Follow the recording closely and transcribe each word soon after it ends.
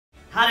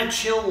How to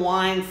chill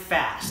wine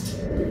fast.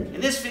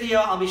 In this video,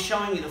 I'll be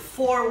showing you the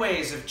 4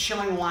 ways of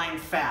chilling wine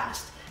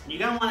fast. And you're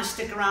going to want to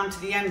stick around to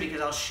the end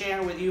because I'll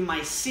share with you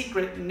my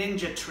secret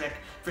ninja trick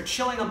for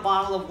chilling a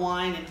bottle of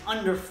wine in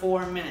under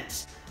 4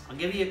 minutes. I'll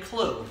give you a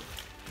clue.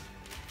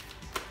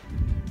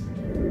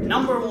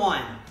 Number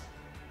 1,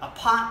 a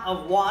pot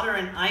of water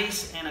and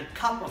ice and a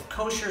cup of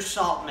kosher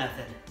salt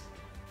method.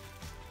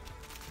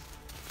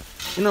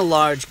 In a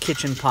large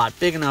kitchen pot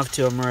big enough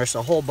to immerse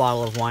a whole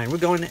bottle of wine, we're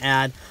going to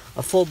add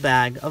a full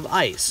bag of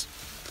ice.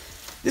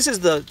 This is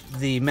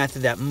the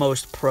method that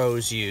most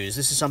pros use.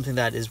 This is something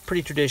that is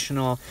pretty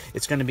traditional.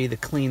 It's going to be the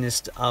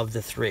cleanest of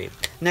the 3.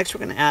 Next, we're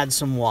going to add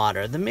some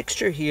water. The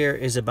mixture here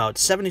is about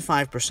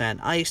 75%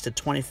 ice to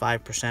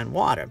 25%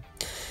 water.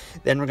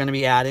 Then we're going to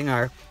be adding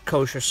our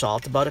kosher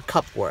salt, about a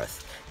cup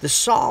worth. The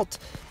salt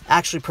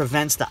actually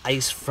prevents the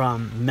ice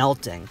from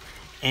melting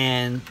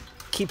and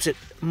keeps it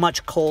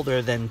much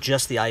colder than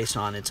just the ice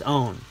on its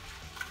own.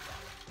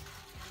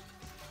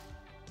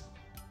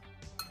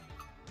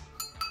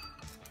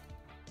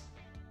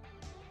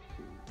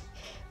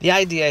 The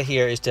idea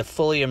here is to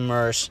fully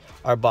immerse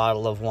our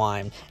bottle of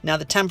wine. Now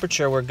the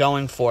temperature we're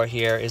going for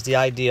here is the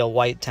ideal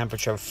white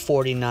temperature of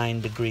 49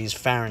 degrees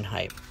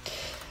Fahrenheit.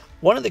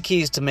 One of the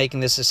keys to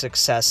making this a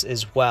success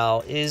as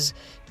well is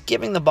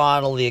giving the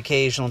bottle the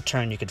occasional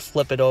turn. You could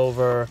flip it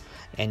over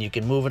and you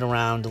can move it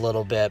around a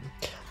little bit.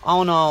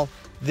 All in all,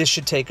 this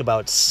should take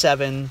about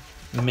 7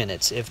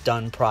 minutes if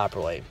done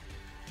properly.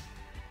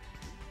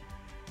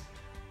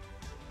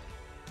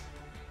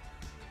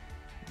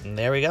 And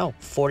there we go,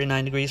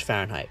 49 degrees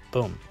Fahrenheit,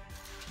 boom.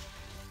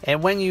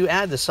 And when you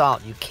add the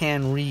salt, you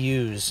can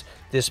reuse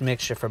this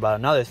mixture for about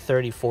another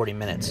 30-40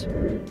 minutes.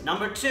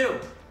 Number 2,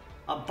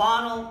 a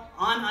bottle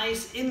on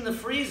ice in the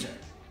freezer.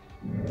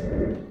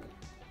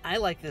 I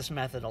like this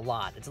method a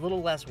lot. It's a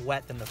little less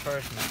wet than the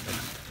first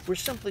method. We're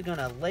simply going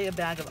to lay a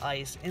bag of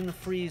ice in the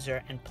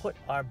freezer and put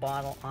our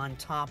bottle on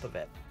top of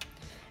it.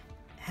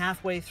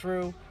 Halfway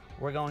through,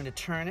 we're going to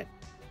turn it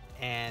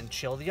and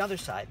chill the other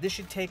side. This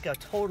should take a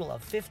total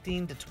of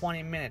 15 to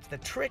 20 minutes. The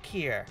trick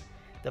here,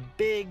 the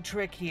big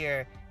trick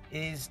here,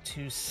 is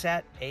to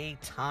set a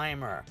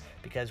timer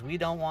because we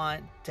don't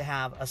want to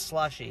have a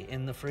slushie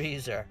in the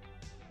freezer.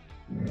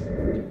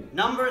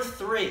 Number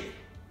 3,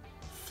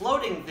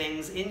 floating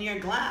things in your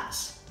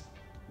glass.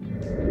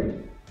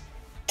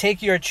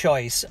 Take your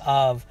choice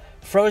of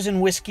frozen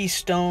whiskey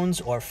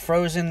stones or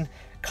frozen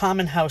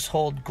common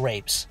household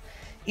grapes.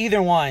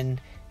 Either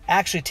one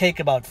actually take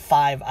about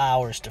 5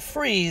 hours to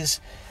freeze,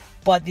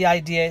 but the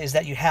idea is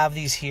that you have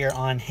these here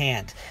on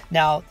hand.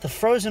 Now, the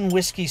frozen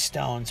whiskey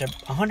stones are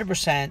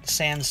 100%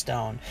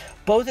 sandstone.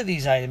 Both of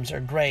these items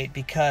are great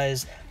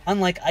because,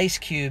 unlike ice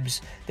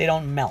cubes, they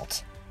don't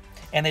melt.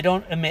 And they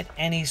don't emit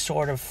any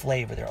sort of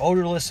flavor. They're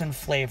odorless and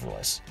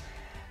flavorless.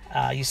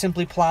 You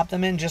simply plop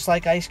them in just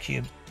like ice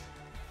cubes.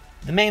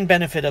 The main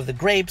benefit of the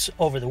grapes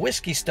over the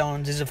whiskey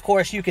stones is, of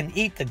course, you can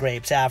eat the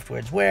grapes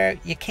afterwards, where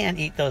you can't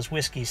eat those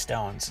whiskey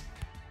stones.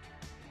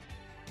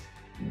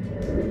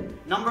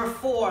 Number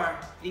 4,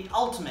 the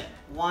ultimate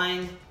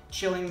wine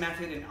chilling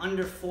method in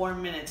under 4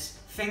 minutes.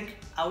 Think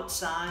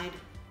outside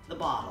the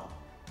bottle.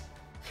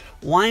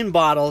 Wine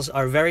bottles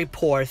are very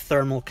poor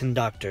thermal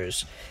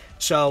conductors.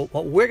 So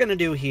what we're going to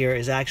do here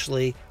is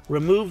actually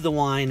remove the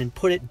wine and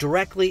put it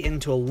directly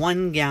into a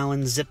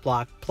 1-gallon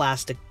Ziploc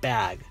plastic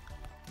bag.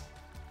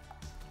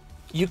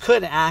 You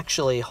could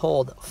actually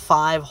hold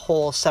 5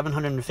 whole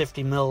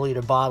 750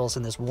 milliliter bottles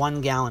in this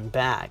 1-gallon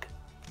bag.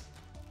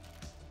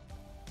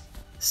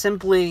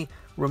 Simply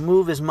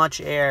remove as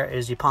much air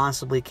as you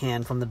possibly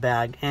can from the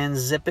bag and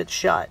zip it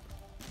shut.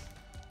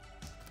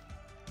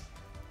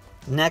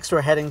 Next,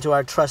 we're heading to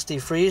our trusty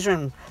freezer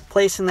and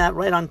placing that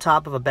right on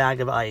top of a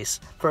bag of ice.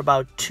 For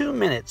about 2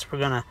 minutes, we're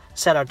going to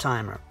set our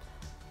timer.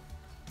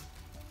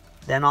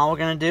 Then all we're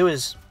going to do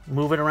is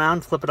move it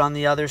around, flip it on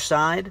the other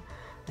side,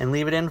 and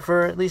leave it in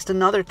for at least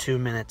another 2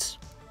 minutes.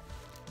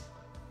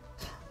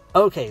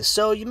 Okay,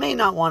 so you may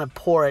not want to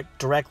pour it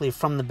directly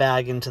from the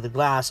bag into the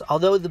glass,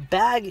 although the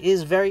bag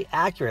is very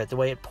accurate the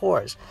way it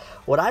pours.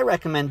 What I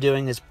recommend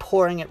doing is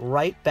pouring it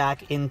right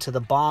back into the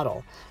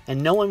bottle,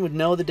 and no one would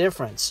know the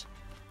difference.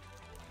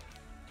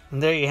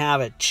 And there you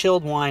have it,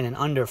 chilled wine in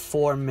under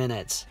 4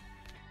 minutes.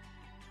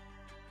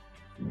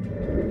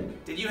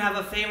 Did you have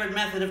a favorite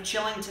method of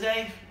chilling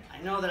today?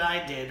 I know that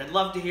I did. I'd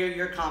love to hear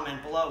your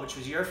comment below, which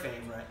was your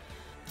favorite.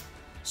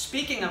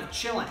 Speaking of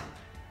chilling,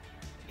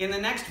 in the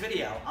next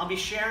video, I'll be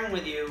sharing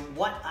with you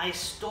what I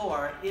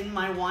store in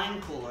my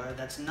wine cooler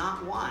that's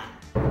not wine.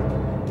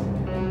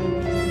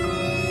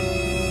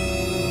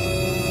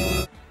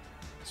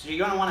 So you're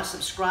going to want to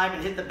subscribe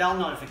and hit the bell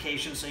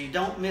notification so you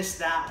don't miss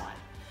that one.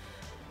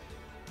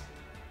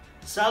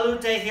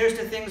 Salute, here's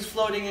to things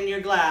floating in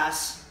your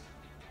glass.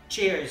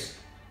 Cheers.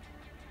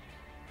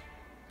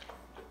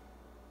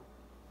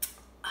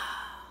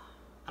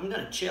 I'm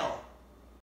gonna chill.